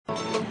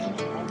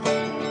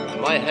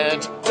My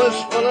head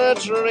was full of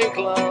drink,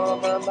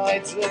 love, and I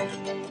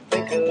didn't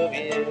think of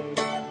you.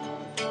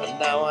 And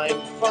now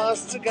I'm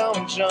forced to go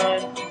and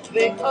join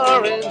the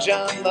orange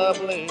and the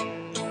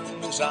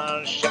blues.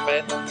 Our ship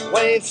it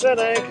waits at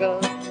anchor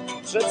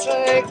to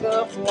take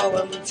the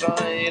flowing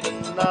tide,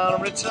 and I'll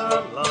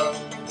return, love,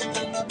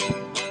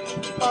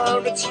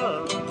 I'll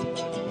return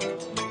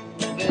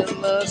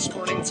in the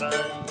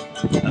springtime,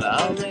 and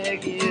I'll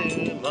make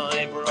you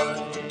my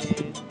bride.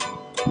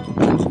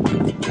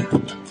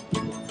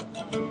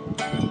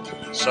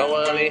 So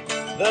early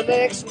the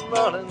next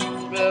morning,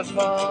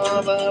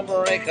 before the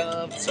break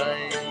of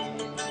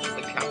time,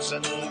 the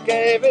captain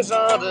gave his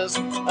orders,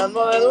 and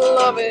my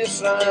love he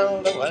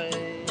sailed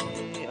away.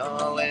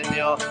 All in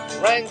your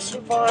ranks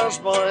and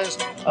forest boys,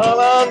 all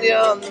on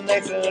your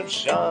native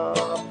shore.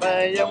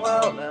 Fare you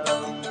well now,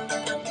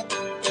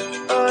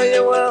 fare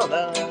you well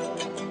now,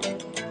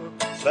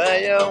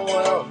 fare you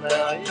well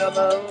now, you're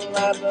the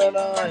lad that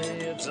I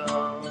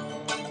adore.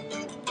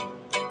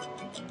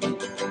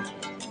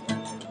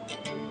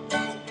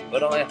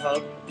 But I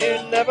hope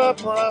you never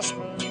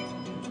prosper,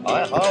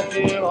 I hope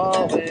you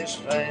always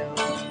fail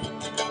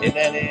in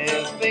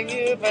anything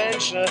you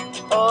venture,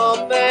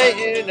 or may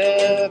you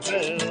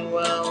never do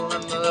well.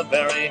 And the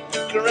very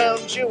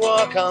ground you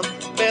walk on,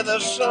 may the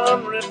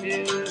sun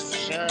refuse to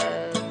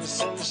shine.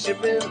 Since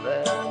you've been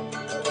there,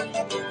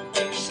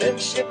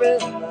 since you've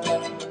been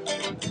there,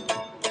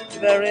 the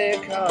very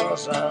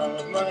cause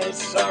of my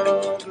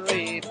sorrow,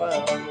 grief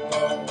and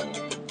woe.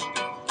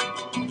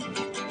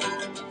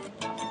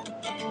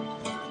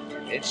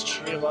 It's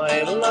true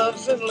my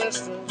love's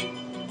enlisted,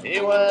 he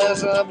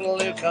wears a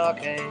blue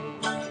cockade.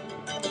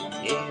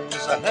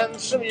 He's a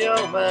handsome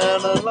young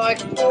man, and like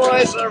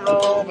boys a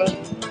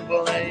roving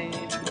blade.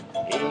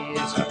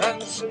 He's a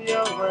handsome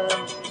young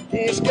man,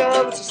 he's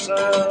come to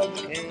serve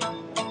the king.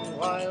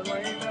 While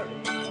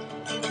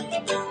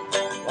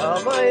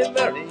my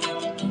merry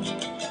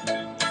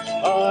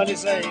heart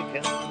is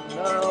aching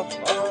now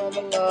for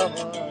the love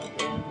of him.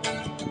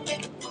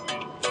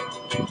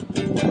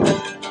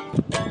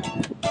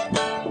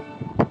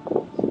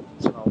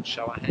 It's an old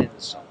show of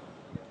hands song.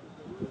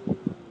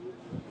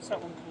 What's that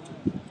one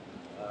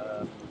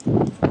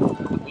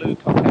called? The Blue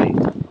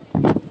Cockade.